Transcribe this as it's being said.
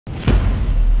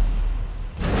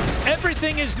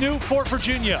Everything is new for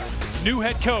Virginia. New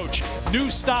head coach, new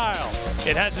style.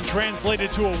 It hasn't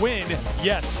translated to a win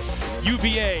yet.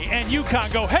 UVA and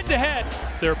UConn go head-to-head.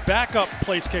 Their backup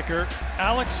place kicker,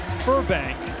 Alex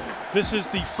Furbank. This is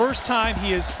the first time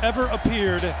he has ever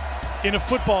appeared in a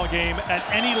football game at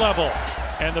any level.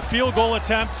 And the field goal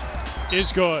attempt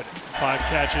is good. 5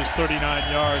 catches,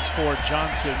 39 yards for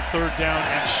Johnson. 3rd down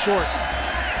and short.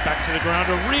 Back to the ground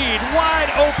to Reed. Wide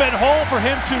open hole for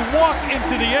him to walk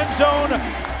into the end zone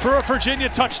for a Virginia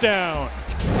touchdown.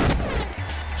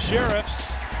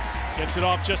 Sheriffs gets it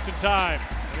off just in time.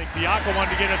 I think Diaco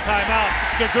wanted to get a timeout.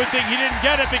 It's a good thing he didn't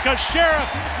get it because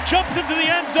Sheriffs jumps into the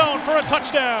end zone for a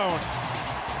touchdown.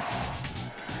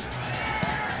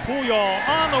 Puyol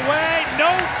on the way, no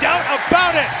doubt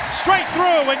about it. Straight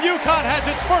through, and UConn has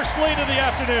its first lead of the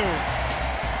afternoon.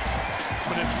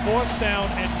 But it's 4th down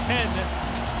and 10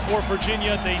 for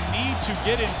Virginia. They need to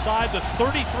get inside the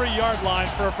 33-yard line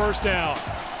for a first down.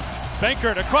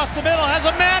 Bankert across the middle has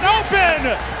a man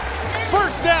open.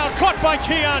 First down, caught by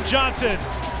Keon Johnson.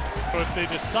 But if they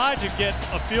decide to get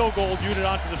a field goal unit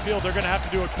onto the field, they're going to have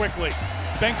to do it quickly.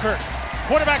 Bankert,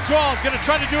 quarterback draw, is going to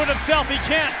try to do it himself. He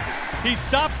can't. He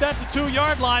stopped at the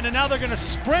 2-yard line, and now they're going to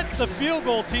sprint the field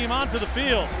goal team onto the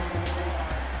field.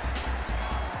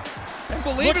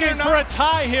 Looking for a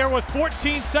tie here with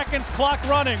 14 seconds clock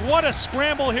running. What a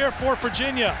scramble here for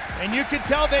Virginia. And you can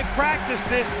tell they practiced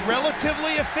this,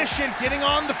 relatively efficient getting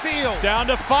on the field. Down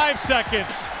to 5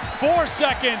 seconds, 4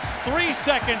 seconds, 3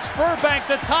 seconds. Furbank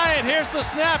to tie it. Here's the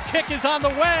snap. Kick is on the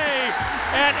way.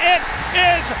 And it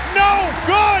is no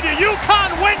good.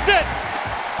 UConn wins it.